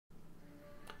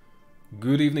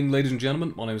Good evening, ladies and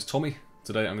gentlemen. My name is Tommy.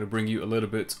 Today I'm going to bring you a little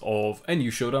bit of NU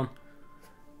Showdown.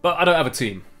 But I don't have a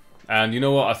team. And you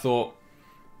know what? I thought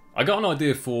I got an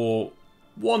idea for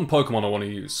one Pokemon I want to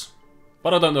use.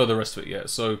 But I don't know the rest of it yet.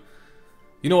 So,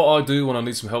 you know what I do when I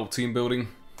need some help team building?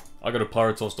 I go to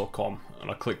Pyrotoz.com and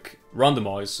I click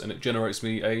randomize and it generates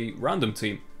me a random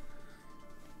team.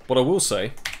 What I will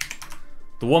say,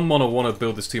 the one mon I want to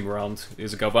build this team around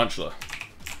is a Galvantula.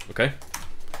 Okay?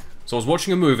 So I was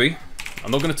watching a movie. I'm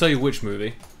not going to tell you which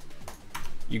movie.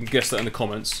 You can guess that in the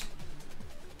comments.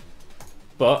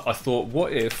 But I thought,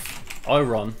 what if I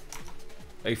run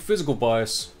a physical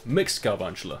bias mixed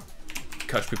Galvantula?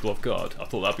 Catch people off guard. I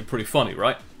thought that'd be pretty funny,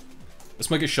 right? Let's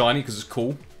make it shiny because it's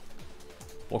cool.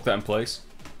 Lock that in place.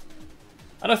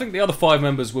 And I think the other 5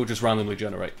 members will just randomly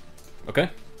generate.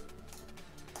 Okay?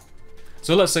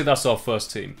 So let's say that's our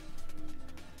first team.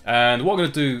 And what I'm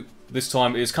going to do this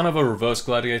time is kind of a reverse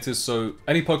gladiators, so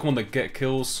any Pokemon that get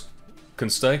kills can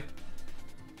stay.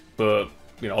 But,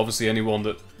 you know, obviously anyone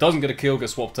that doesn't get a kill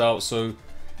gets swapped out, so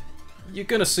you're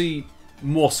going to see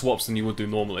more swaps than you would do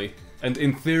normally. And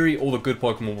in theory, all the good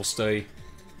Pokemon will stay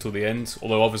till the end,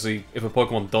 although obviously if a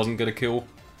Pokemon doesn't get a kill,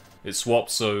 it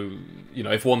swaps, so, you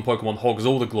know, if one Pokemon hogs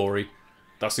all the glory,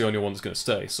 that's the only one that's going to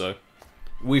stay, so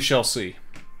we shall see.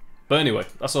 But anyway,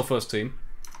 that's our first team.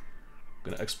 I'm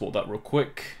going to export that real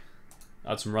quick.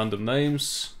 Add some random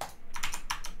names.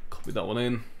 Copy that one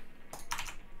in.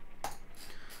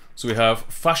 So we have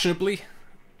Fashionably,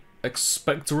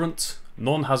 Expectorant,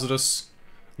 Non-Hazardous,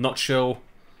 Nutshell,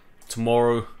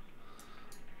 Tomorrow,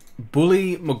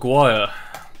 Bully Maguire.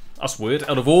 That's weird.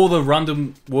 Out of all the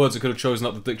random words I could have chosen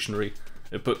out the dictionary,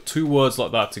 it put 2 words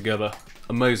like that together.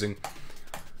 Amazing.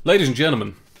 Ladies and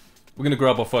gentlemen, we're going to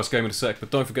grab our first game in a sec,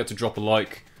 but don't forget to drop a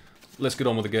like. Let's get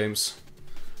on with the games.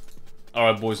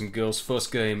 Alright, boys and girls,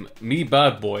 first game, me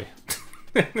bad boy.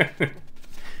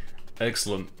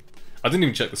 Excellent. I didn't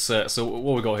even check the set, so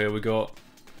what we got here? We got,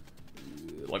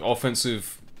 like,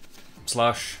 offensive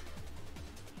slash.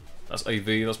 That's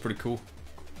AV, that's pretty cool.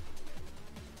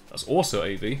 That's also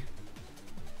AV.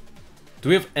 Do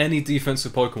we have any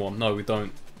defensive Pokemon? No, we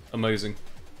don't. Amazing.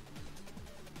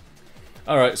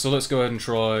 Alright, so let's go ahead and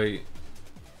try.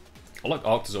 I like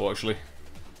Arctozol, actually.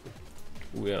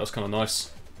 Oh yeah, that's kind of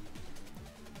nice.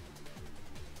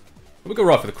 We'll go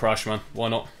right for the crash, man. Why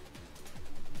not?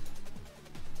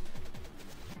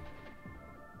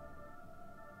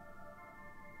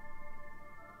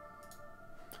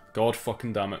 God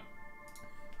fucking damn it.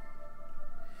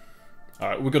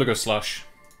 Alright, we've got to go slash.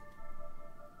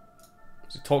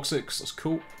 Is it Toxics? That's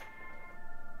cool.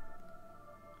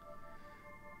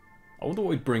 I wonder what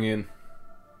we'd bring in.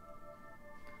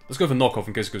 Let's go for knockoff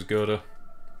in case it goes Girder.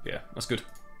 Yeah, that's good.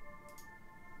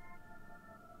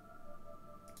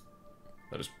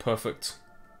 That is perfect.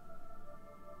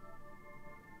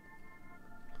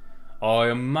 I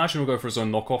imagine we'll go for his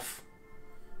own knockoff.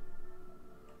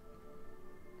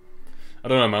 I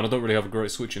don't know, man. I don't really have a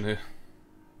great switch in here.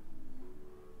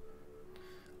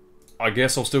 I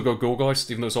guess I'll still go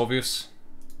Gorgeist, even though it's obvious.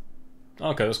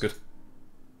 Okay, that's good.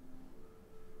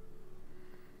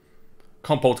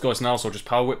 Can't Poltergeist now, so I'll just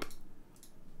Power Whip.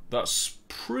 That's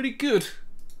pretty good.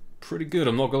 Pretty good,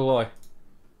 I'm not gonna lie.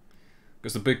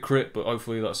 Gets the big crit, but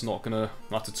hopefully that's not gonna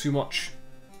matter too much.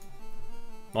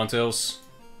 Ninetales.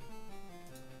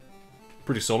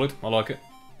 Pretty solid, I like it.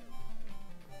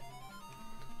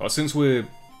 Alright, since we're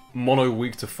mono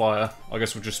weak to fire, I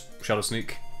guess we'll just Shadow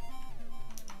Sneak.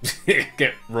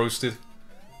 Get roasted.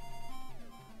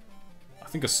 I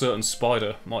think a certain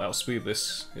spider might outspeed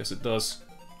this. Yes, it does.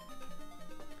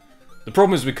 The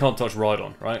problem is we can't touch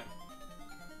Rhydon, right?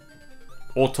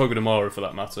 Or Togedemaru for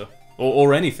that matter.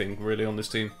 Or anything, really, on this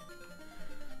team.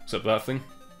 Except that thing.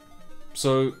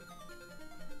 So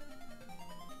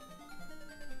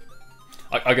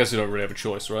I guess you don't really have a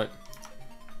choice, right?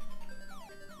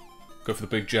 Go for the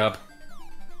big jab.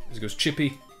 As it goes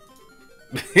Chippy.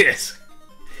 Yes!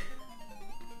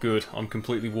 Good, I'm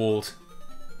completely walled.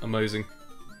 Amazing.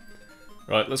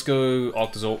 Right, let's go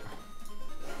Arctozol.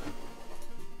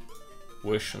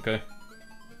 Wish, okay.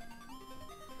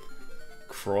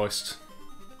 Christ.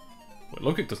 Wait,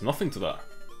 look, it does nothing to that.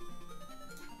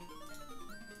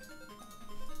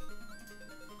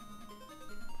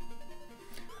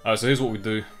 Alright, so here's what we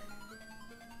do.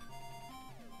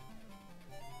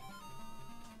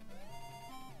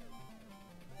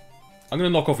 I'm gonna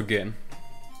knock off again.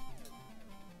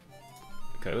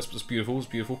 Okay, that's beautiful, that's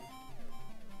beautiful.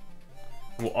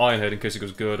 And we'll Iron Head in case it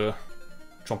goes Girder.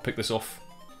 Try and pick this off.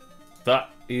 That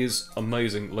is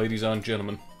amazing, ladies and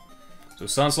gentlemen. So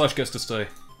Sandslash gets to stay.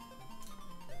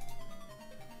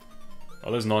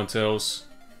 Oh, there's Ninetales.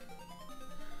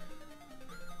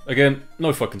 Again,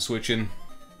 no fucking switching,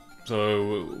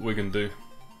 so we can do.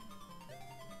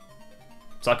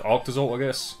 It's like Octazalt, I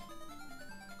guess.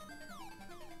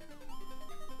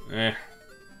 Eh.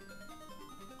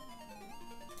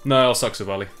 No, I'll suck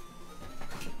Valley.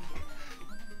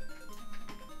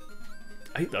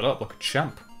 I ate that up like a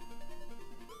champ.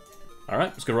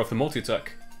 Alright, let's go right for the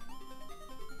multi-attack.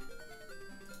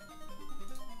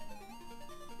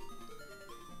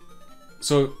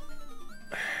 So,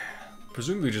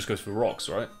 presumably it just goes for rocks,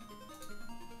 right?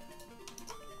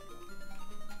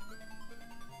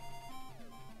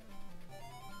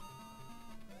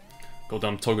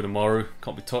 Goddamn Togedemaru,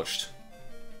 can't be touched.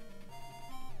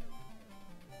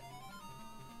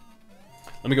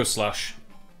 Let me go slash.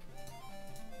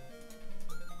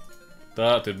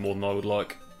 That did more than I would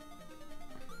like.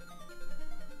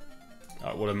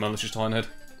 Alright, what a man, let's just Iron Head.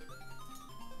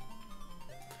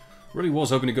 Really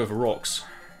was hoping to go for rocks.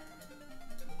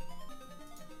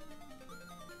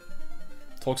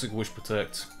 Toxic Wish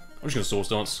Protect. I'm just gonna Source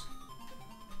Dance.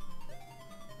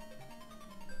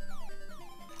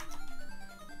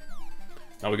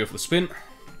 Now we go for the spin.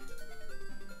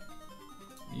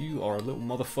 You are a little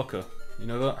motherfucker. You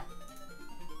know that?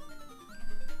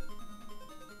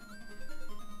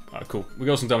 Alright, cool. We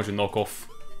got some damage with knockoff.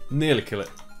 Nearly kill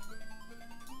it.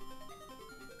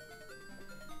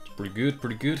 It's pretty good,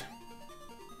 pretty good.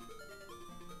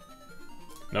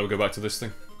 Now we go back to this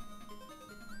thing.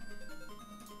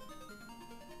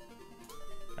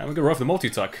 And we go right for the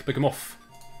multi-attack. Pick him off.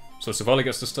 So Savali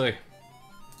gets to stay.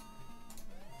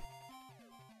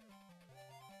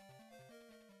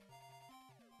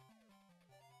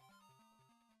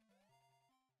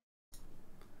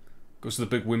 Goes to the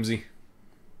big Whimsy.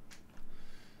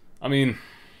 I mean,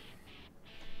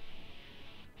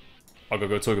 I gotta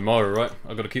go Togedemaru, right?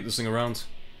 I gotta keep this thing around.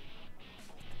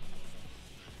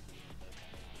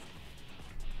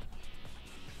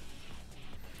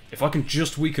 If I can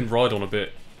just weaken Rhydon a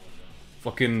bit,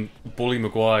 fucking Bully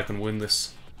Maguire can win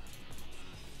this.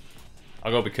 I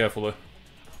gotta be careful though.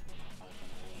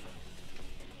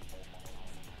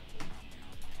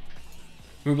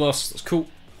 Moonblast, that's cool.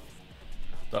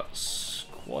 That's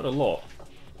quite a lot.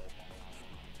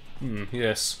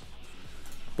 Yes.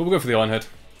 But we'll go for the Iron Head.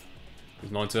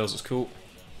 With Ninetales, that's cool.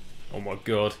 Oh my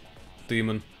god.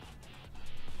 Demon.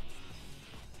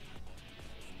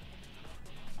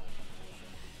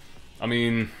 I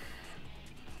mean,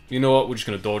 you know what? We're just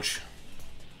gonna dodge.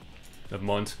 Never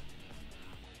mind.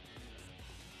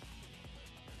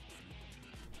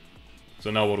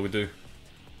 So now what do we do?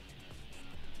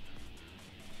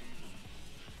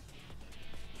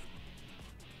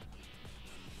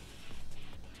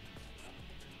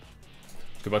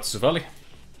 Go back to Savali.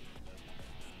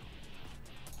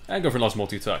 And go for a nice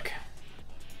multi-attack.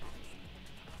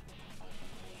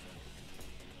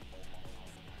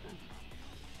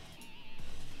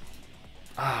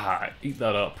 Ah, eat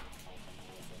that up.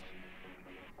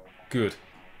 Good.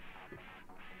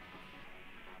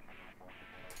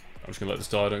 I'm just gonna let this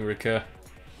die, I don't really care.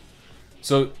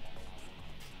 So,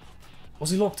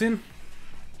 was he locked in?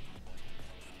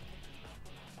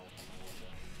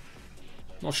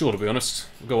 Not sure, to be honest.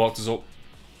 We'll go Octazalt.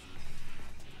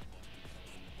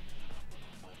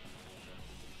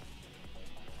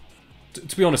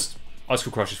 To be honest,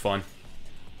 Icicle Crash is fine.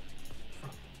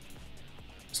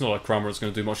 It's not like Cramorant's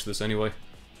going to do much of this anyway.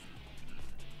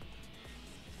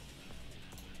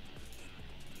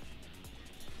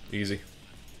 Easy.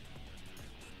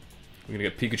 We're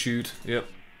going to get Pikachu'd. Yep.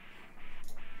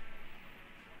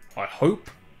 I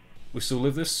hope we still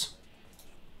live this.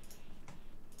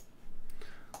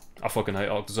 I fucking hate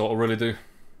Octazalt, I really do.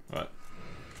 Right.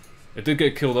 It did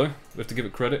get a kill though, we have to give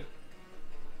it credit.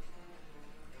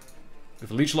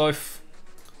 With Leech Life,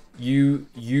 you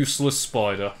useless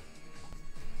spider.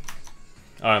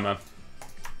 Alright man.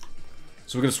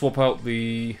 So we're going to swap out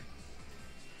the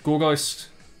Gorgeist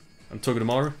and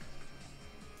Togedemaru.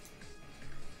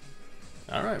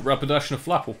 Alright, Rapidash and a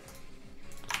Flapple.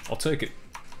 I'll take it.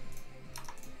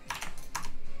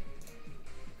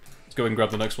 Let's go ahead and grab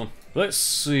the next one. Let's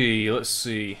see, let's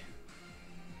see.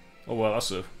 Oh well,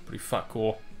 that's a pretty fat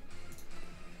core.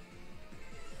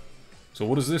 So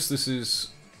what is this? This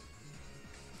is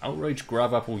Outrage,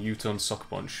 Grab Apple, U-Turn, Sucker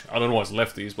Punch. I don't know why it's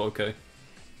lefties, but okay.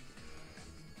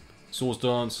 Swords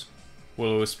Dance,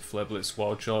 Will-O-Wisp, Flare Blitz,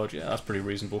 Wild Charge. Yeah, that's pretty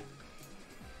reasonable.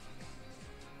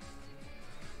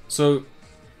 So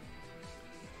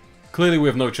clearly we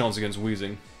have no chance against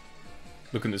Weezing.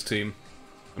 Look at this team.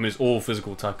 I mean, it's all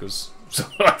physical attackers, so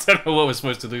I don't know what we're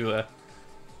supposed to do there.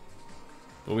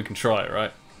 But we can try it,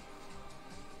 right?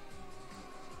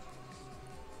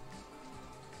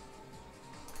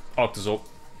 Octazalt.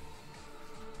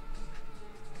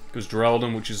 Goes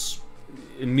Drowden, which is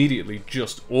immediately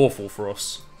just awful for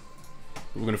us.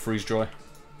 But we're going to freeze dry.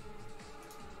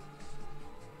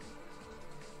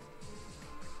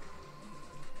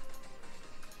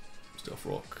 Stealth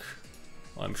Rock.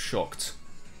 I'm shocked.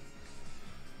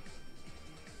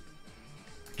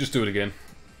 Just do it again.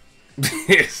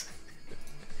 Yes.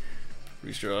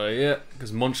 Freeze dry, yeah.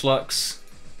 Because Munchlax.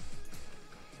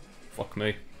 Fuck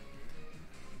me.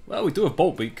 Well, we do have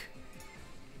Bolt Beak.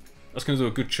 That's going to do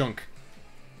a good chunk.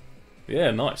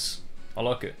 Yeah, nice. I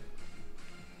like it.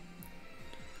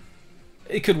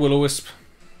 It could Will-O-Wisp.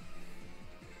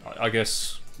 I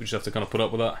guess we just have to kind of put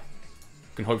up with that.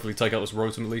 Can hopefully take out this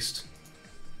Rotom at least.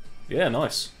 Yeah,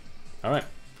 nice. Alright.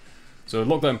 So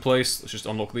lock that in place. Let's just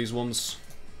unlock these ones.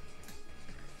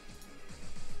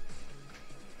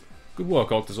 Good work,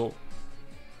 Octazol.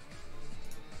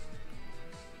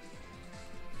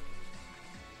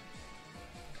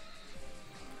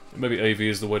 Maybe AV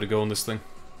is the way to go on this thing.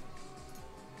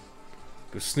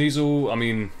 Because Sneasel, I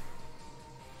mean...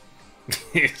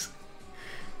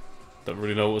 Don't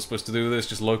really know what we're supposed to do with this,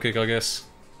 just low kick, I guess.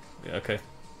 Yeah, okay.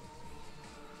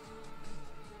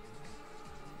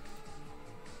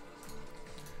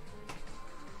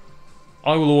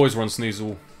 I will always run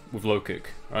Sneasel with low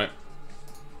kick, right?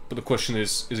 But the question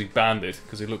is he banded?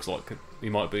 Because he looks like he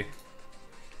might be.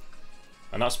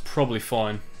 And that's probably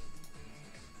fine.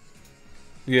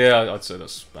 Yeah, I'd say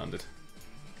that's banded.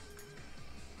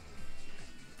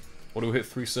 What do we hit?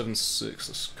 376.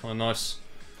 That's kind of nice.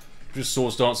 Just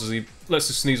Swords Dance as he lets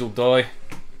the Sneasel die.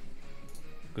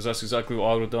 Because that's exactly what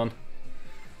I would have done.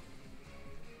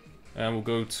 And we'll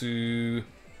go to...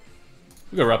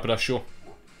 We'll go Rapidash, sure.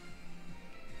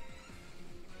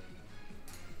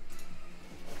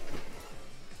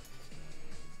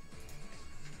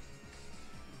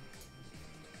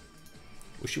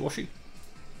 Wishy-washy.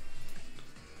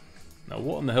 Now,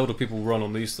 what in the hell do people run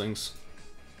on these things?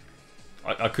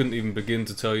 I couldn't even begin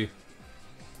to tell you.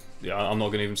 Yeah, I'm not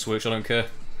going to even switch, I don't care.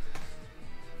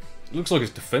 It looks like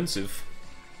it's defensive.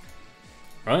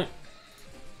 Right?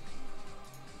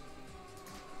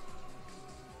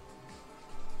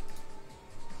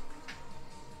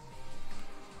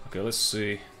 Okay, let's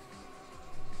see.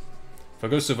 If I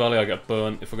go Silvally, I get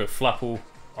burnt. If I go Flapple,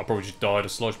 I'll probably just die to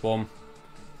Sludge Bomb.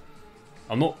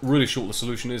 I'm not really sure what the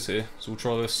solution is here, so we'll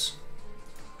try this.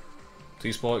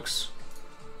 T-Spikes.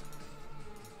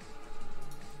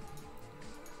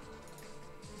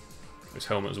 His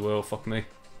helmet as well, fuck me.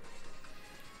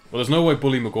 Well, there's no way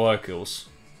Bully Maguire kills.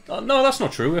 No, that's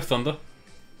not true, we have Thunder.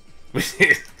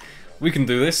 We can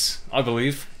do this, I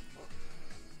believe.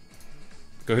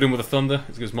 Go hit him with a Thunder,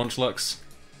 it goes Munchlax.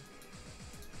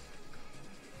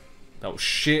 That was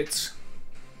shit.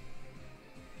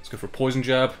 Let's go for a Poison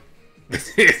Jab.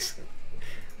 That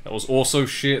was also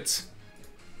shit.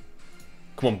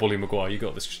 Come on, Bully Maguire, you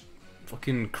got this.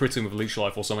 Fucking crit him with Leech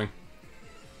Life or something.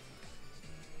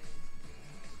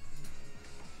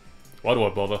 Why do I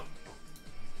bother?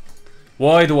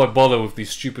 Why do I bother with these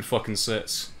stupid fucking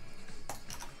sets?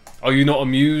 Are you not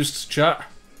amused, chat?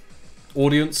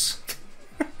 Audience?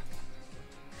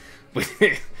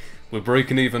 We're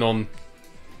breaking even on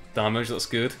damage, that's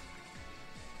good.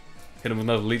 Hit him with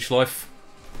another Leech Life.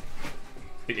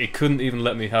 It couldn't even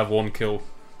let me have one kill.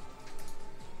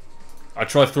 I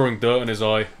tried throwing dirt in his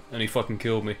eye, and he fucking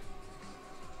killed me.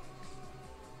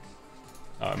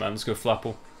 Alright man, let's go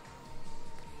Flapple.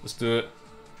 Let's do it.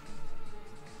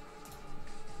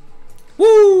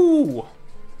 Woo!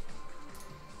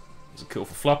 There's a kill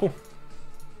for Flapple.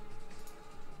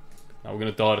 Now we're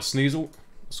gonna die to Sneasel.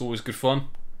 It's always good fun.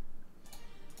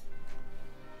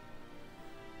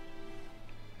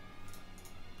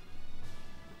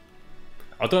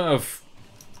 I don't have...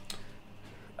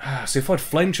 See, if I had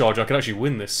Flame Charge, I could actually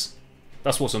win this.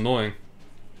 That's what's annoying.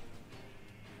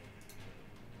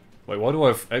 Wait, why do I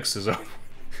have X's up?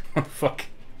 Fuck.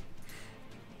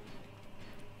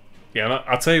 Yeah,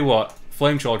 I'll tell you what.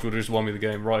 Flame Charge would have just won me the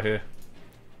game right here.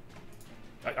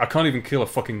 I can't even kill a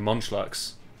fucking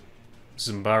Munchlax. This is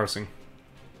embarrassing.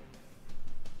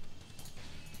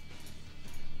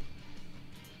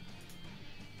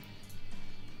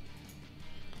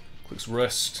 Clicks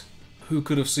rest. Who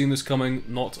could have seen this coming?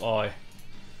 Not I.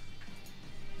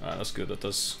 Alright, that's good. That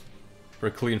does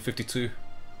very clean 52.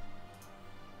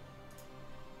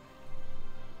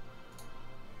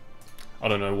 I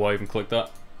don't know why I even clicked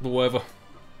that, but whatever.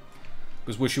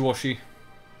 Goes Wishy-Washy.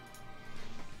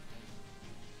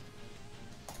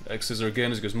 X-Scissor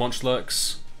again as it goes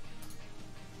Munchlax.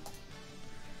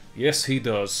 Yes, he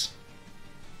does.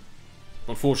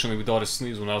 Unfortunately, we died as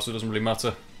Sneasel now, so it doesn't really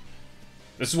matter.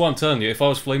 This is what I'm telling you, if I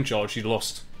was Flame Charged, you'd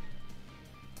lost.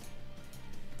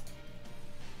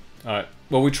 Alright,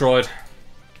 well we tried.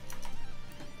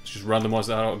 Let's just randomise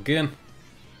that out again.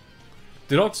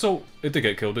 Did Octozolt... It did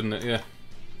get killed, didn't it? Yeah.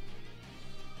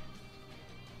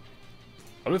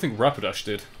 I don't think Rapidash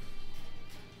did.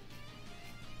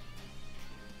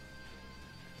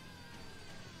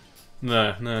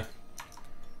 No, no.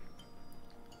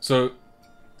 So...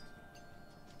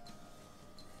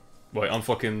 Wait, I'm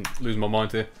fucking losing my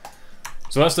mind here.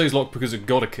 So that stays locked because it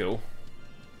got a kill.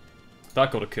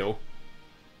 That got a kill.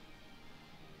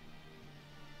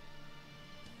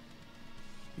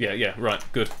 Yeah, right,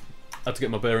 good. Had to get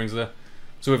my bearings there.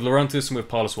 So we have Lurantis and we have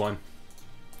Piloswine.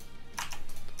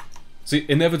 See,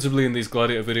 inevitably in these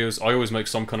Gladiator videos, I always make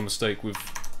some kind of mistake with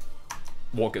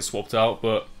what gets swapped out,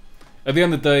 but at the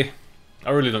end of the day, I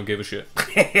really don't give a shit.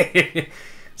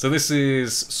 So this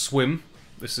is Swim.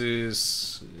 This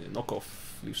is Knockoff,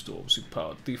 Leaf Storm, Super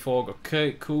Power, Defog.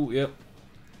 Okay, cool, yep.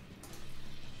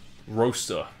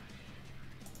 Roaster.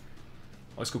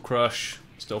 Icicle Crash,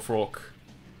 Stealth Rock.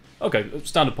 Okay,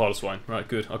 standard Piloswine. Right,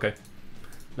 good, okay.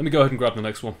 Let me go ahead and grab the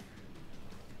next one.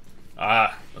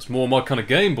 Ah, that's more my kind of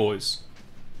game, boys.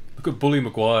 Look at Bully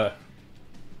Maguire.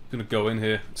 Gonna go in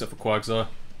here, except for Quagsire.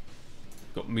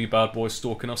 Got me bad boy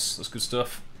stalking us, that's good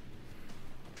stuff.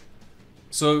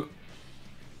 So,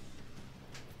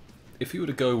 if you were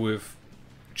to go with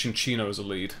Chinchino as a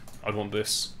lead, I'd want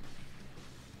this.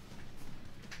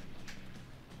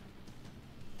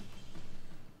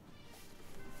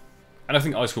 And I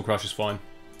think Icicle Crash is fine.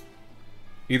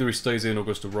 Either he stays in or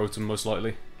goes to Rotom, most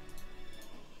likely.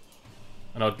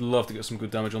 And I'd love to get some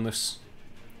good damage on this.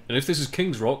 And if this is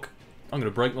King's Rock, I'm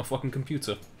gonna break my fucking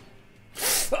computer.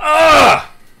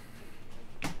 Ah!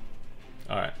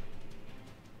 Alright.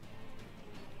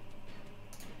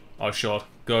 Ice Shard.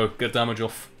 Go, get damage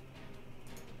off.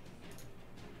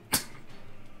 Don't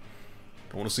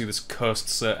want to see this cursed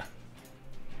set.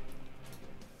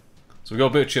 So we got a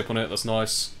bit of chip on it, that's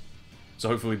nice. So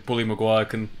hopefully Bully Maguire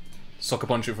can sucker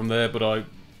punch it from there, but I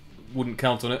wouldn't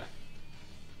count on it.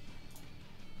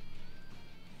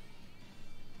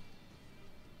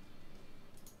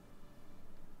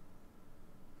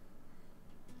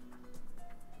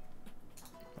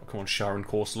 Oh, come on, Sharon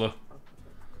Corsola.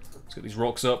 Let's get these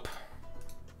rocks up.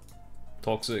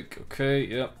 Toxic, okay,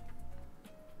 yep.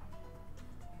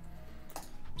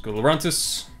 Let's go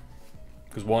Lurantis,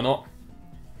 because why not?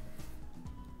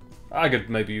 I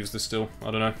could maybe use this still, I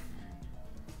don't know.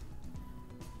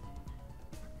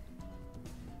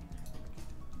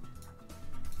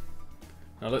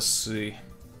 Now let's see.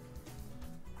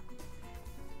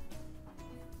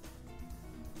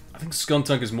 I think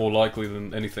Skuntank is more likely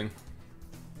than anything.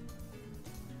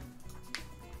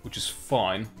 Which is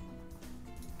fine.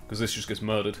 Because this just gets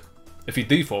murdered. If he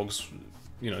defogs,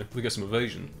 you know, we get some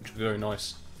evasion, which would be very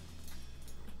nice.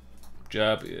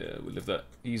 Jab, yeah, we live that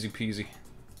easy peasy.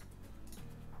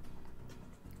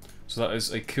 So that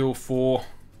is a kill for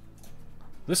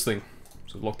this thing.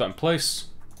 So lock that in place.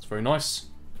 It's very nice.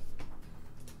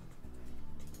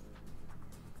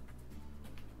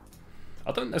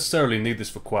 I don't necessarily need this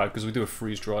for Quag because we do a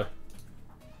freeze dry,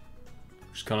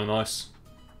 which is kind of nice.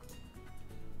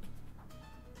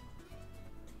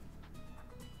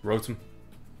 Rotom.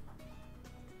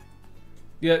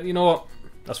 Yeah, you know what?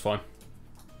 That's fine.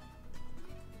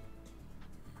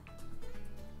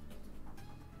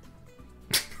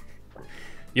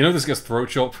 You know this gets Throat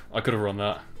Chop? I could have run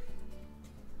that.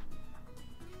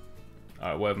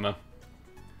 Alright, whatever, man.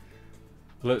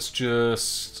 Let's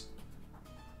just...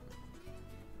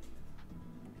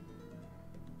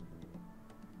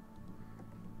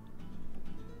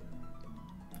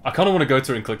 I kind of want to go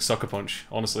to it and click Sucker Punch,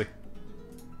 honestly.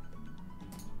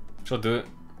 Should I do it?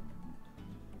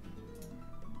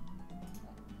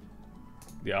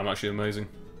 Yeah, I'm actually amazing.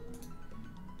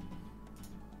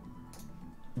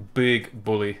 Big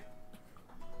bully.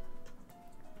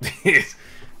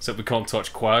 Except we can't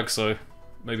touch Quag, so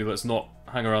maybe let's not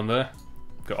hang around there.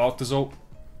 Got Octozolt.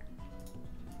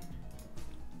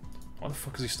 Why the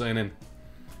fuck is he staying in?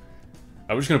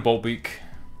 We're just gonna Bolt Beak.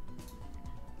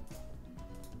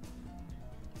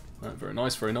 Right, very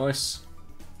nice, very nice.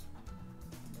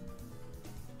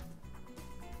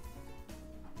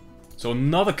 So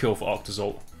another kill for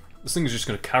Octozolt. This thing is just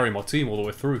gonna carry my team all the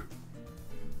way through.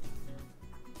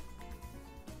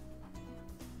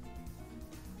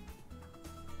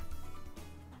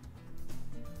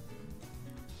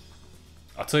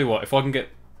 I'll tell you what, if I can get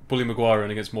Bully Maguire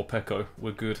in against Morpeko,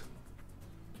 we're good.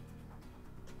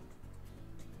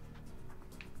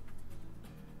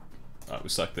 Alright, we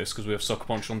sack this because we have Sucker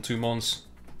Punch on 2 Mons.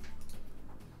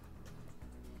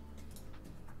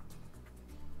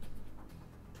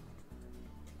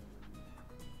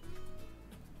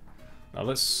 Now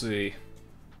let's see.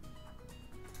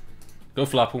 Go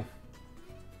Flapple.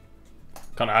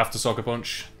 Kind of have to Sucker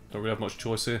Punch. Don't really have much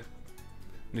choice here.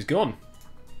 And he's gone.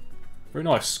 Very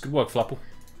nice. Good work, Flapple.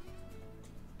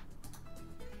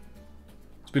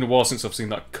 It's been a while since I've seen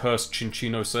that cursed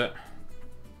Chinchino set.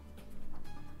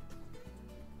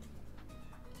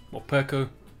 Morpeko.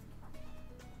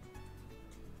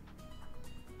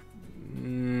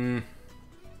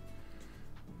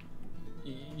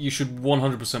 You should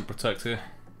 100% protect here.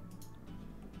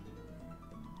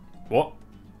 What?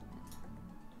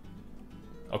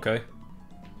 Okay.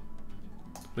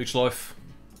 Leech Life.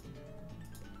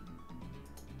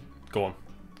 Go on.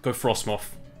 Go Frostmoth.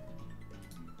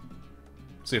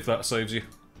 See if that saves you.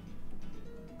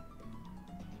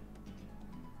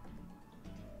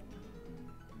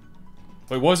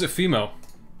 Wait, why is it female?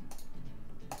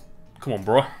 Come on,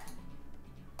 bruh.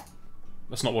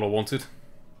 That's not what I wanted.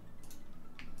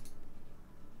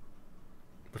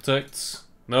 Protect.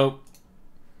 No.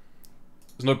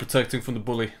 There's no protecting from the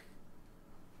bully.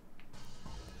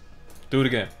 Do it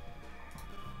again.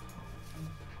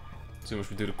 See how much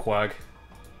we do to Quag.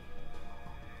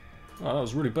 Oh, that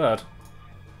was really bad.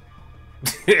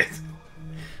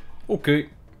 Okay.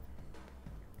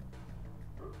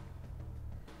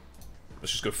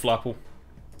 Let's just go Flapple.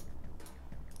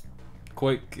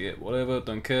 Quake, yeah, whatever,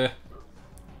 don't care.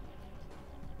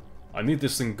 I need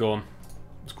this thing gone.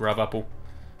 Let's grab Apple.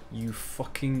 You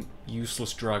fucking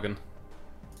useless dragon.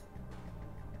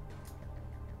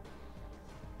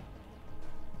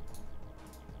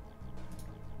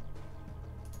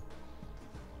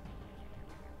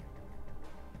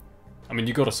 I mean,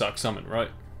 you gotta sack summon, right?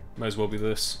 May as well be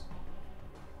this.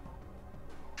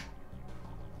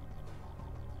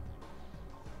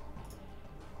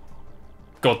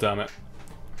 God damn it.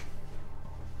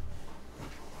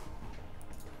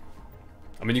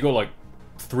 I mean, you got like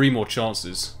 3 more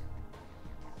chances.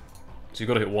 So you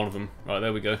gotta hit one of them. Right,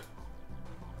 there we go.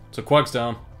 So Quag's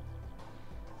down.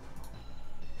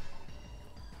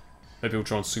 Maybe he'll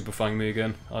try and Super Fang me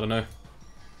again. I don't know.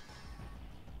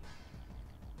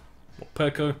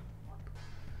 Morpeko.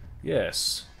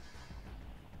 Yes.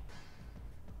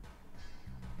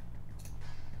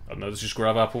 I don't know, let's just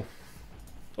grab Apple.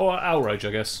 Or Outrage,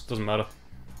 I guess. Doesn't matter.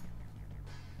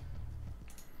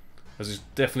 As he's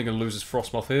definitely going to lose his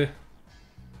Frostmoth here.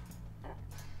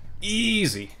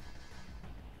 Easy.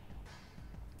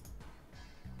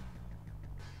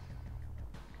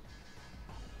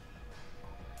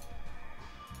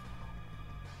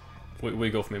 Wait,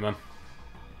 wig off me, man.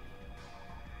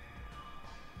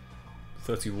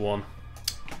 31.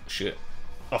 Shit.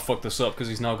 I fucked this up because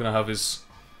he's now going to have his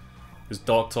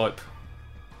Dark type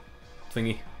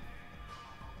thingy.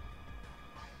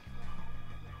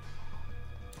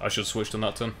 I should have switched on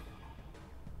that turn.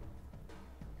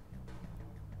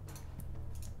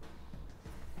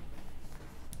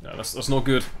 No, that's not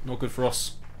good. Not good for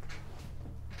us.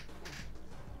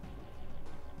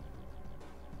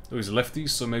 Oh, he's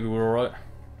lefties, so maybe we're alright.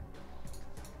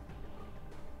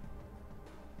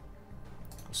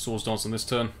 Swords Dance on this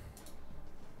turn.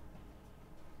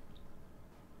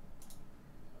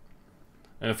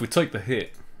 And if we take the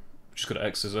hit, we just got to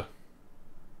X-Scissor.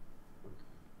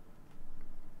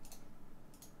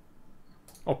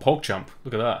 Oh, PogChamp.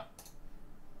 Look at that.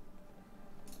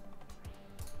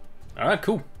 Alright,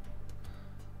 cool.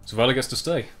 So Valley gets to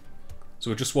stay. So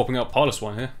we're just swapping out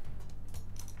Piloswine here.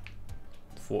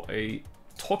 For a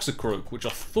Toxicroak, which I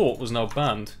thought was now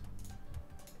banned.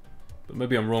 But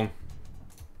maybe I'm wrong.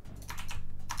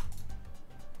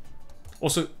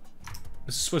 Also,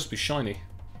 this is supposed to be shiny.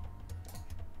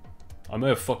 I may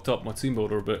have fucked up my team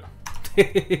builder a bit.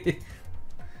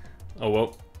 Oh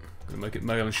well. Gonna make it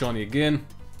male and shiny again.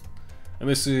 And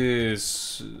this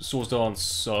is Swords Dance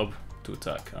sub to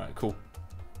attack. Alright, cool.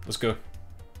 Let's go.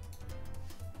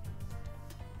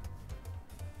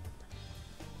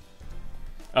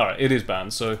 Alright, it is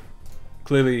banned, so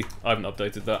clearly I haven't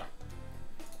updated that.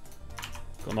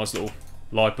 Got a nice little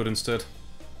Lipid instead.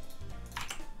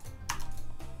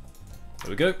 There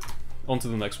we go. On to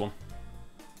the next one.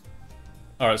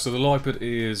 Alright, so the Lipid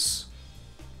is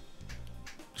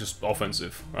just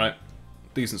offensive, right?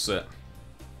 Decent set.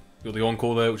 Got the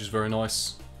Encore there, which is very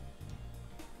nice.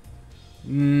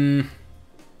 You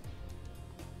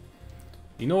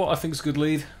know what I think is a good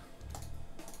lead?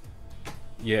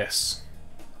 Yes.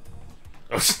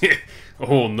 Oh shit!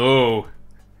 Oh no!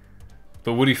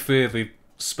 But would he fear the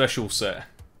special set?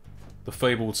 The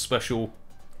fabled special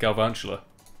Galvantula?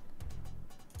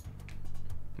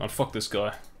 Man, fuck this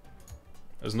guy.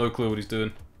 Has no clue what he's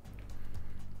doing.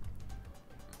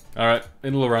 Alright,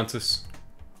 in Lurantis.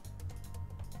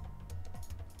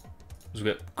 As we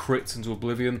get crits into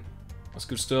Oblivion. That's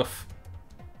good stuff.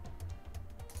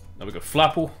 Now we got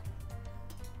Flapple.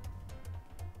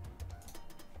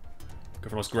 Go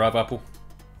for a nice Grab Apple.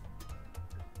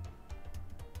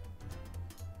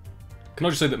 Can I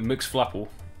just say that Mixed Flapple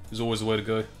is always the way to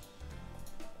go.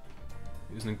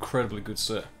 It's an incredibly good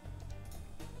set.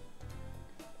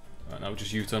 Alright, now we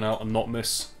just U-turn out and not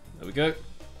miss. There we go.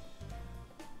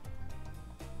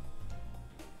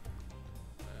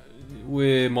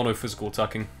 We're mono-physical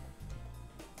attacking.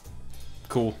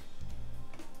 Cool.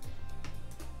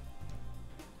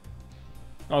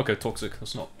 Okay, Toxic.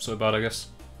 That's not so bad, I guess.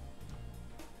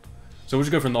 So we'll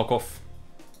just go for a knockoff.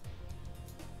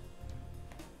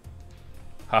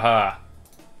 Haha.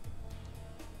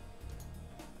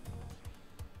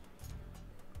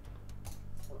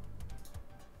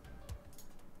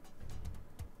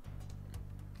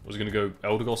 Was he gonna go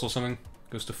Eldegoss or something?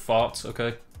 Goes to Fart,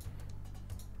 okay.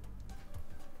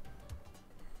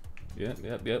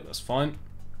 Yep, that's fine.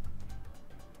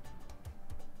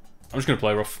 I'm just gonna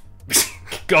play rough.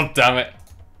 God damn it.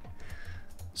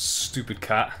 Stupid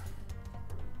cat.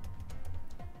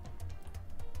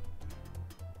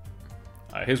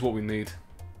 Alright, here's what we need.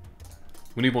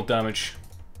 We need more damage.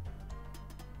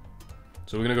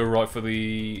 So we're gonna go right for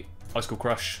the Icicle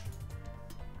Crash.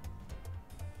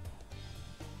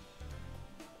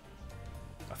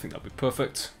 I think that'd be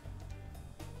perfect.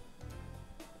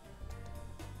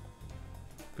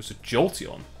 Goes to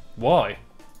Jolteon. Why?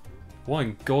 Why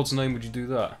in God's name would you do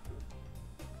that?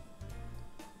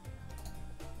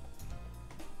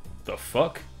 The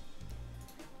fuck?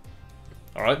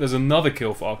 Alright, there's another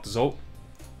kill for Arctozolt.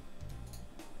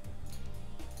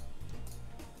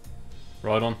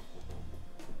 Right on.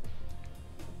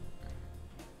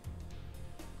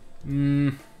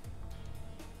 I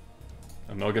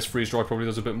don't know, I guess Freeze Dry probably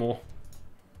does a bit more.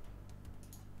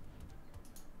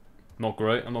 Not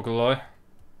great, I'm not gonna lie.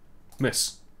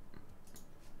 Miss.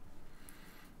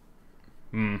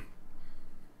 There's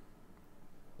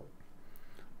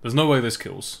no way this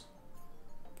kills.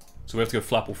 So we have to go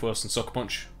Flapple first and Sucker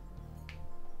Punch.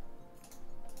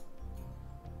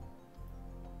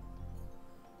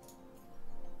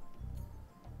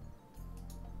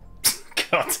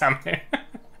 God damn it.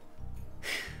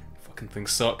 Fucking thing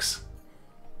sucks.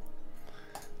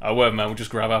 Whatever, man, we'll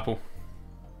just grab Apple.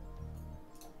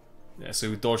 Yeah, so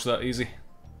we dodged that easy.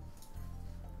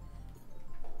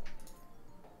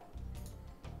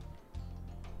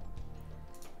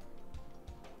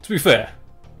 To be fair,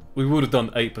 we would have done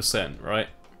 8%, right?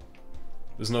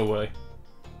 There's no way.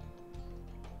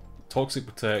 Toxic,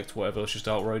 Protect, whatever, let's just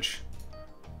Outrage.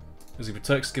 As he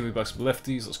protects, give me back some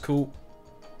lefties, that's cool.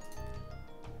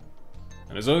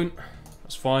 And his own,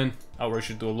 that's fine. Outrage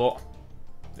should do a lot.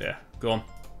 Yeah, go on.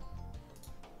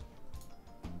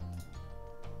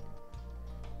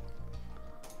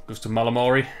 Goes to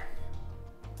Malamari.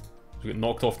 We get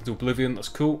knocked off into Oblivion, that's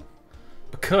cool.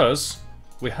 Because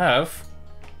we have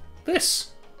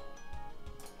this.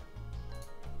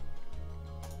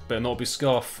 Better not be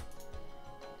Scarf.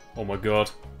 Oh my god.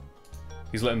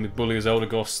 He's letting me bully his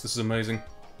Eldegoss, this is amazing.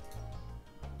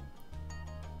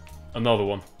 Another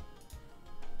one.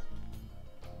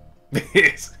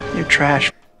 Yes. You're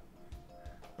trash.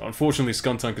 Unfortunately,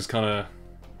 Skuntank is kind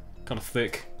of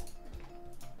thick.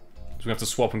 So we have to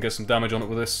swap and get some damage on it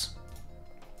with this.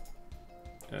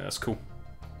 Yeah, that's cool.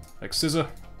 Like Scissor.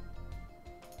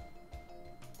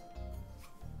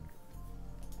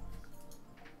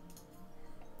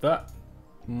 That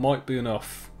might be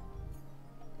enough.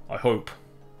 I hope.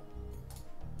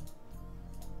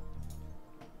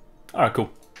 Alright, cool.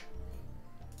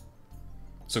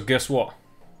 So guess what?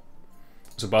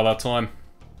 It's about that time.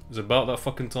 It's about that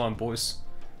fucking time, boys.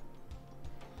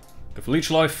 Go for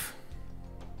Leech Life.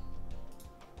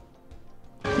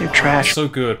 You're trash. So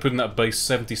good, putting that base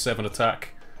 77 attack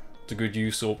to good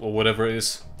use, or whatever it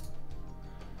is.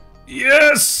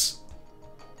 Yes!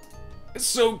 It's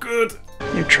so good!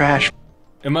 You're trash.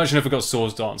 Imagine if it got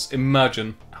Swords Dance.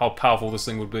 Imagine how powerful this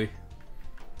thing would be.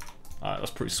 Alright,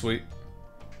 that's pretty sweet.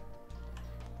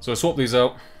 So I swapped these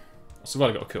out.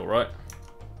 Savali got a kill, right?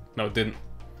 No, it didn't.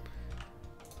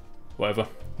 Whatever.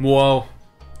 Meanwhile,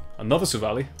 another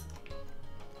Savali.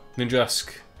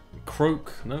 Ninjask.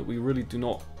 Croak. No, we really do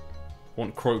not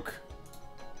want Croak.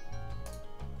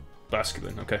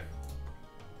 Basculin, okay.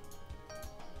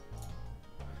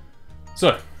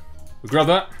 So, we grab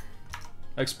that.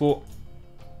 Export.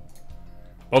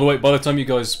 By the way, by the time you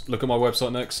guys look at my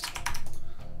website next,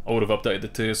 I would have updated the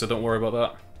tier, so don't worry about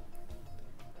that.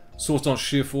 Swords Dance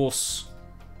Sheer Force.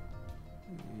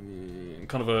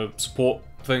 Kind of a support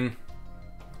thing.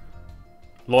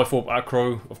 Life Orb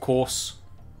Acro, of course.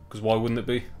 because why wouldn't it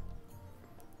be?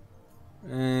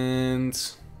 And...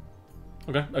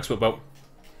 okay, expert belt.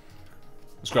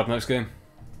 Let's grab the next game.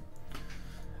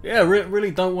 Yeah,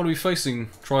 really don't want to be facing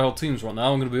try-hard teams right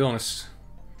now, I'm going to be honest.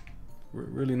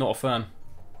 Really not a fan.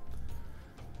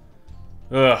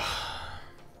 Ugh.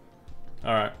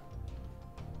 Alright.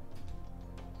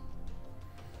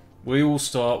 We will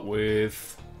start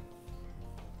with...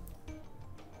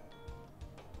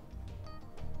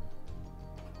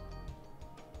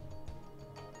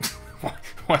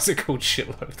 Why is it called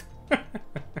shitload?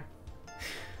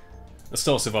 Let's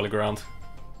start with Valley Ground.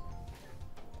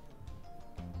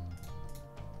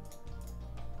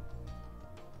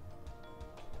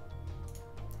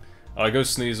 I go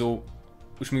Sneasel,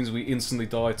 which means we instantly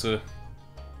die to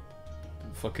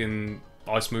fucking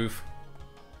ice move.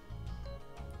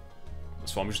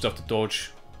 That's fine, we just have to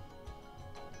dodge.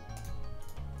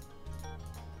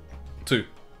 Two.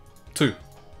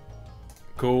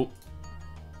 Cool.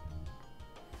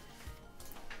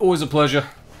 Always a pleasure.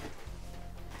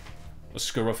 Let's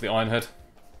just go right for the Iron Head.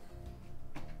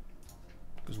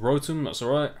 Because Rotom, that's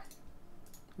alright.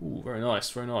 Ooh, very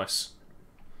nice, very nice.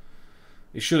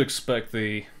 You should expect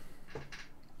the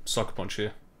Sucker Punch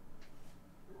here.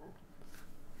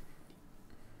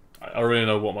 I already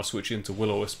know what my switch into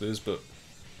Will-O-Wisp is, but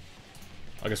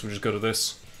I guess we'll just go to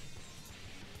this.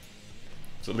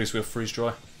 So at least we have Freeze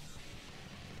Dry.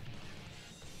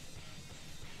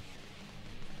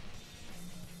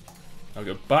 I'll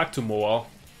go back to Mawile.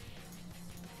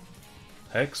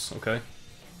 Hex, okay.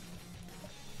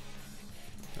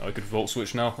 Oh, I could Volt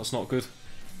Switch now, that's not good.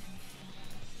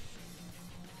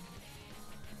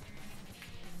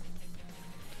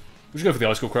 We should go for the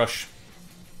Ice Skull Crush.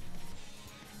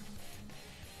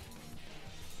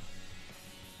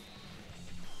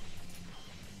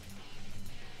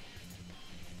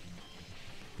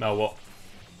 Now what?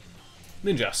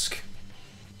 Ninjask.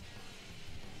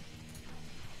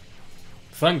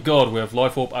 Thank God we have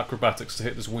Life Orb Acrobatics to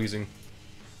hit this Wheezing.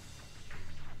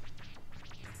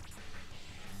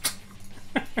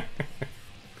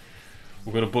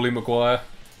 We're gonna bully Maguire.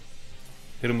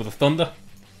 Hit him with a Thunder.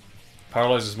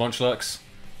 Paralyzes Munchlax.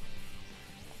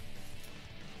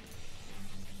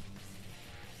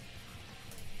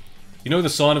 You know the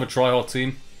sign of a try-hard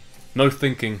team? No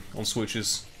thinking on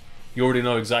switches. You already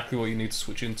know exactly what you need to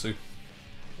switch into.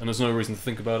 And there's no reason to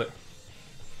think about it.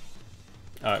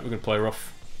 Alright, we're going to play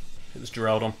rough. Hit this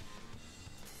Geraldon.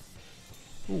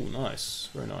 Ooh, nice.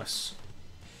 Very nice.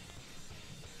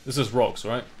 This is rocks,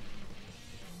 right?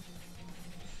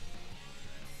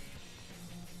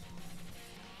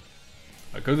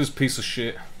 Alright, go this piece of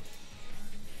shit.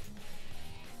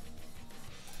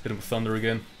 Hit him with Thunder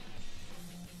again.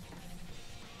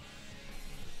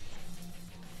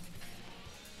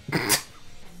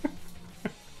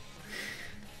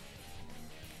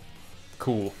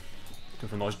 Cool. Go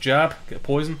for a nice jab. Get a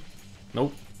poison.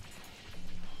 Nope.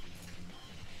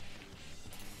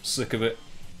 Sick of it.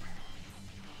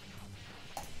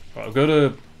 Right, I'll go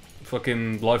to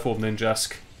fucking Life Orb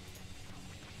Ninjask.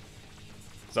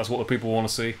 That's what the people want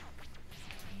to see.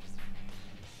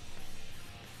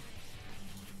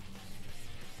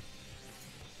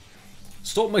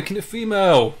 Stop making it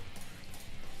female!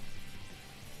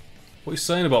 What are you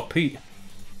saying about Pete?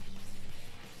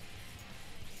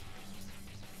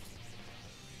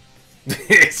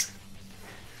 Yes.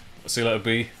 See you later,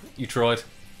 B. You tried.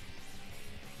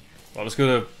 Right, let's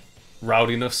go to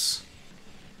Rowdiness,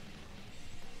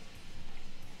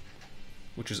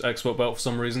 which is Expert Belt for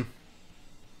some reason.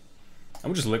 And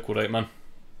we'll just Liquidate, man.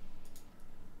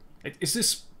 Is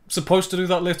this supposed to do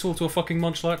that little to a fucking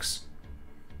Munchlax?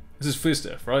 This is Fizz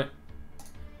Def, right?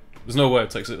 There's no way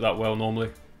it takes it that well normally.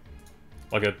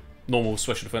 Like a normal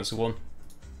special defensive one.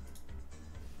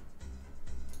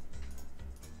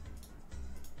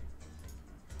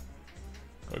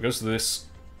 It goes to this.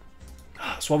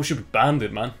 That's why we should be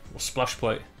Banded, man. Or Splash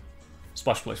Plate.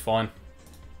 Splash Plate's fine.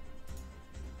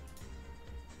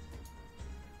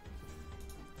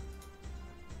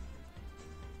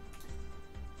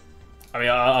 I mean,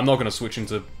 I'm not going to switch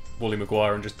into Wooly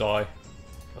Maguire and just die.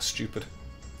 That's stupid.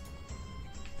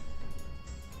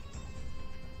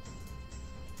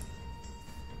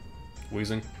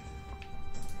 Wheezing.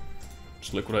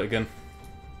 Just Liquidate again.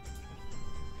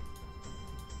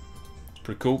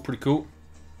 Pretty cool, pretty cool.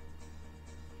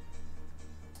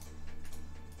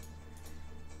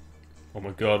 Oh my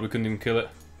god, we couldn't even kill it.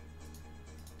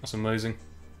 That's amazing.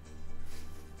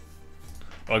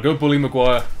 Alright, go Bully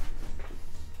Maguire.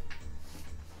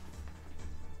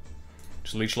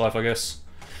 Just Leech Life, I guess.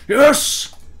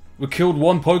 Yes! We killed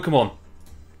one Pokemon.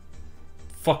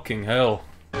 Fucking hell.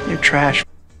 You're trash.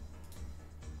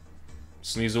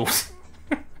 Sneasel.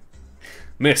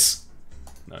 Miss!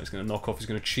 No, he's going to knock off, he's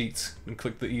going to cheat and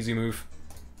click the easy move.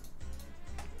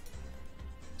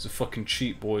 He's a fucking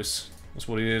cheat, boys. That's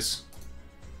what he is.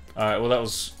 Alright, well that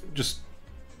was just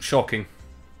shocking.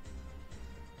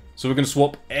 So we're going to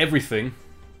swap everything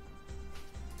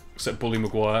except Bully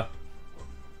Maguire.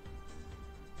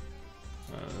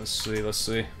 Let's see, let's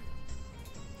see.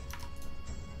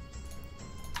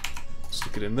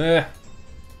 Stick it in there.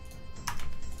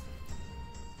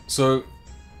 So,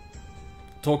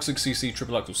 Toxic CC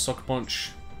Triple Active Sucker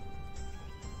Punch.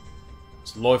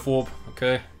 It's Life Orb,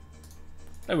 okay.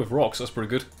 Hey, with rocks, that's pretty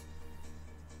good.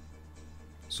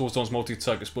 Swords Dance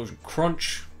Multi-Attack Explosion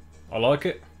Crunch. I like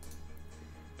it.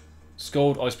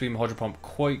 Scald, Ice Beam, Hydro Pump,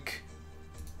 Quake.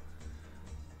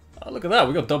 Oh, look at that,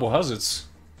 we got double hazards.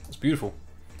 That's beautiful.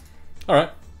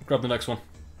 Alright, grab the next one.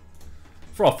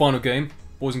 For our final game,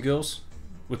 boys and girls,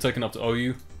 we're taking up to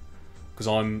OU, because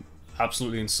I'm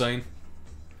absolutely insane.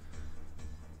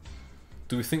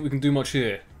 Do we think we can do much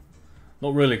here?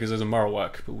 Not really, because there's a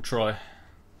Marowak, but we'll try.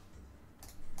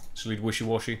 Should lead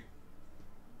Wishy-Washy.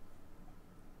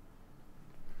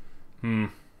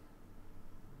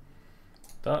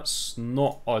 That's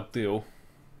not ideal.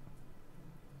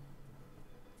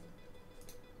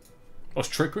 Oh, it's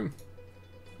Trick Room?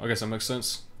 I guess that makes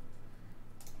sense.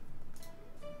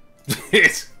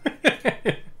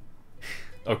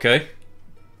 Okay.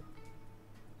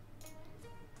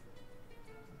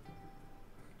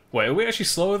 Wait, are we actually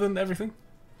slower than everything?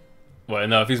 Wait,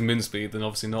 no, if he's min speed, then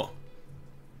obviously not.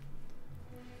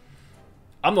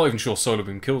 I'm not even sure Solar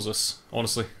Beam kills us,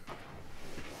 honestly.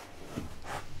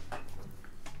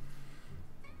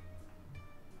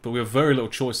 But we have very little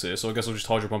choice here, so I guess I'll just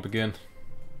Hydro Pump again.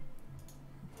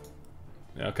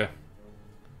 Yeah, okay.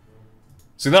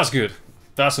 See, that's good.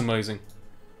 That's amazing.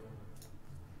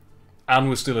 And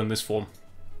we're still in this form.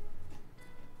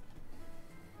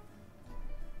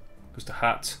 Goes to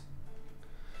Hat.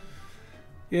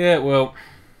 Yeah, well,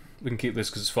 we can keep this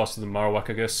because it's faster than Marowak,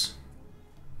 I guess.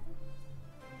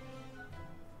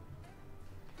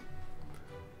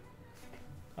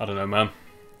 I don't know, man.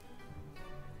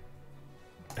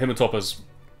 Hitmontop has...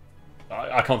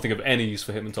 I can't think of any use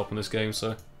for Hitmontop in this game,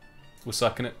 so we're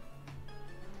sacking it.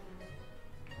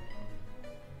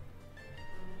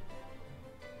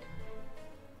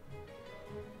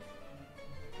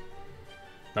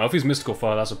 Now, if he's Mystical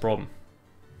Fire, that's a problem.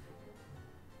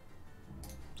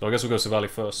 So I guess we'll go Savali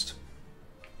first.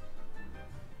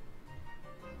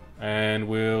 And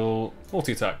we'll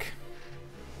multi-attack.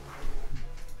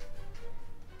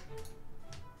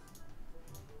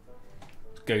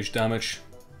 Gauge damage.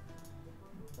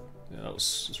 Yeah,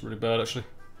 that's really bad, actually.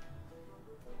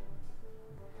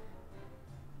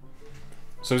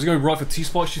 So is he going right for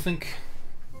T-Spikes, do you think?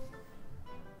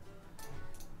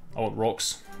 I want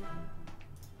rocks.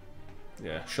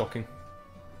 Yeah, shocking.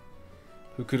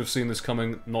 Who could have seen this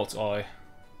coming? Not I.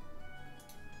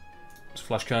 It's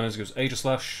Flash Cannons, goes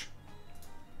Aegislash.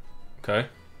 Okay.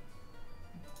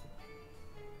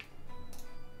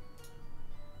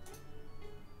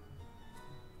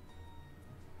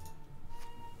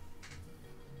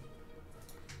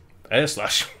 Air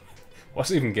Slash? Why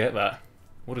does it even get that?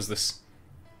 What is this?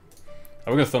 Oh,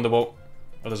 we're going to Thunderbolt.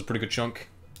 Oh, there's a pretty good chunk.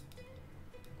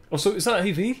 Oh, so is that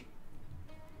AV?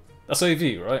 That's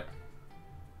AV, right?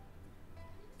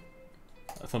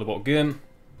 Thunderbolt again.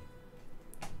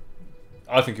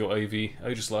 I think you're AV.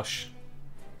 Aegislash.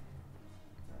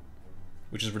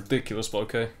 Which is ridiculous, but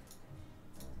okay.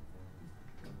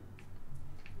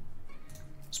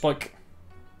 Spike.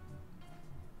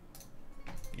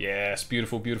 Yes,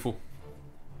 beautiful, beautiful.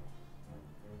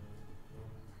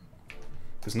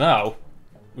 Because now,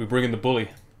 we bring in the bully.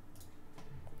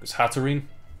 It's Hatterene.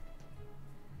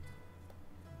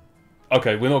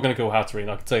 Okay, we're not going to go Hatterene,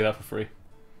 I can tell you that for free.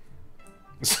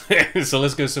 So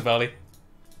let's go Savali.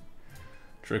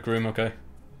 Trick Room, okay.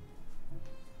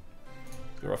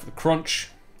 Go right for the Crunch.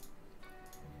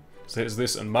 So here's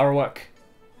this and Marowak.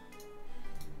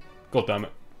 God damn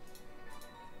it.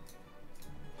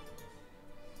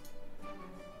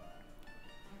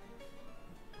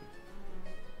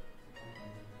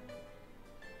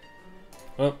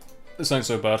 Well, this ain't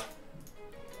so bad.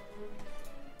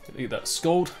 Gonna eat that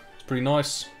Scald. It's pretty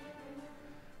nice.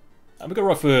 And we go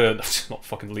right for... not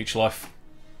fucking Leech Life.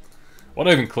 Why'd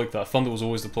I even click that? Thunder was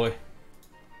always the play.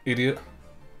 Idiot.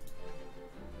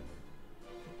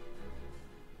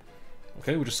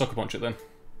 Okay, we'll just Sucker Punch it then.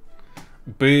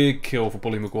 Big kill for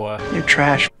Bully Maguire. You're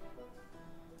trash.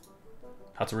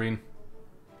 Hatterene.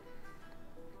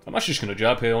 I'm actually just gonna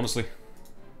jab here, honestly.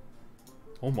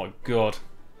 Oh my god.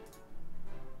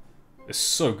 It's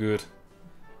so good.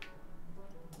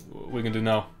 what we can do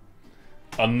now.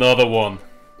 Another one.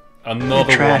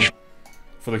 Another one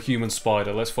for the human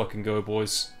spider. Let's fucking go,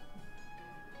 boys.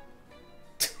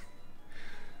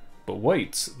 But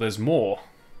wait, there's more.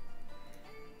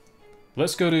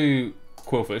 Let's go to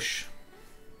Quillfish.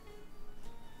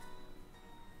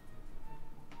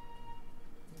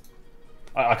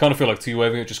 I kind of feel like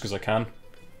T-waving it just because I can.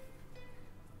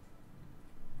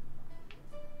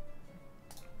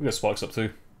 We got spikes up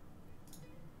too.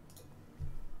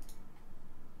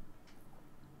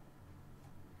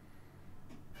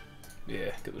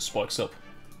 Yeah, get the spikes up.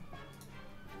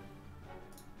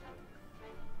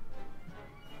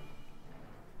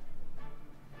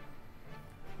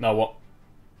 Now what?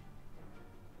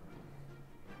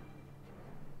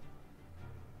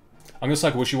 I'm gonna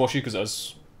sack Wishy-Washy because it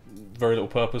has very little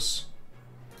purpose.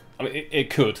 I mean, it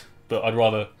could, but I'd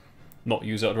rather not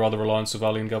use it. I'd rather rely on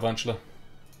Savali and Galvantula.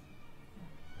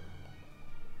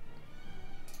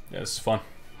 Yeah, this is fine.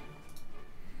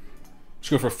 Let's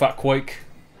go for a Fat Quake.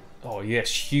 Oh yes,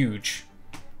 huge.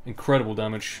 Incredible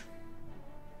damage.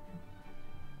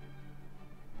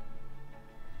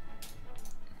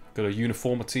 Got a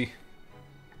Uniformity.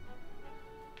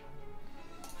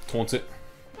 Taunt it.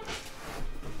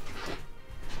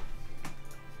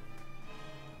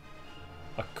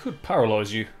 I could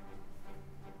paralyze you.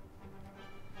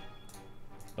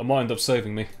 That might end up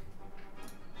saving me.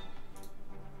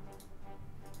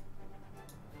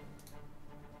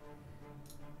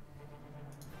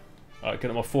 Alright,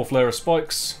 getting my 4th layer of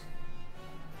spikes.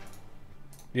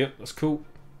 Yep, that's cool.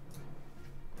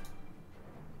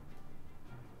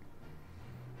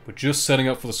 We're just setting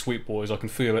up for the sweep, boys. I can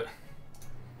feel it.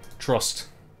 Trust.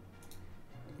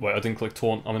 Wait, I didn't click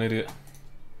taunt. I'm an idiot.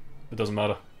 It doesn't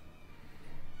matter.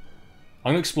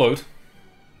 I'm gonna explode.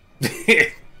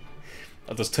 That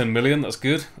does 10 million. That's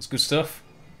good. That's good stuff.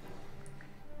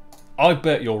 I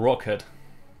bet you're Rockhead.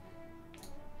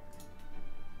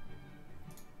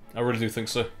 I really do think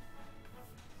so.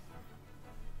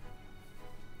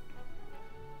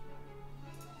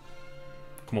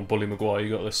 Come on, Bully Maguire, you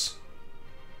got this.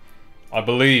 I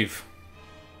believe.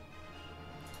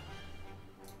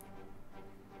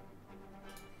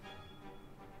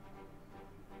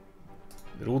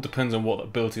 It all depends on what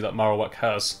ability that Marowak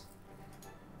has.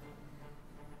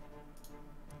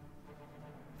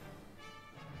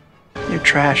 You're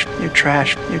trash. You're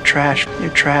trash. You're trash. You're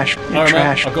trash. You're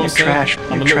trash. I've got to say, trash.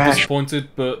 I'm a little disappointed,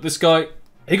 but this guy,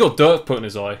 he got dirt put in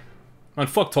his eye. Man,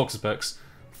 fuck Toxapex.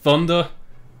 Thunder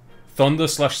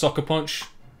slash Sucker Punch.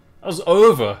 That was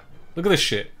over. Look at this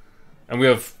shit. And we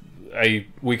have a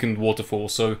weakened Waterfall,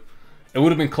 so it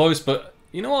would have been close, but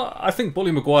you know what? I think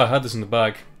Bully Maguire had this in the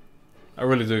bag. I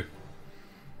really do.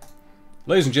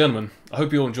 Ladies and gentlemen, I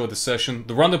hope you all enjoyed this session.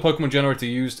 The random Pokemon generator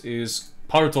used is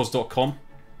Pyrotoz.com.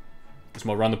 It's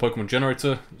my random Pokemon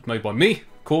generator. It's made by me,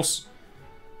 of course.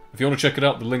 If you want to check it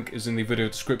out, the link is in the video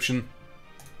description.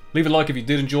 Leave a like if you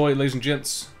did enjoy it, ladies and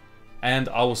gents. And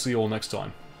I will see you all next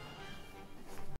time.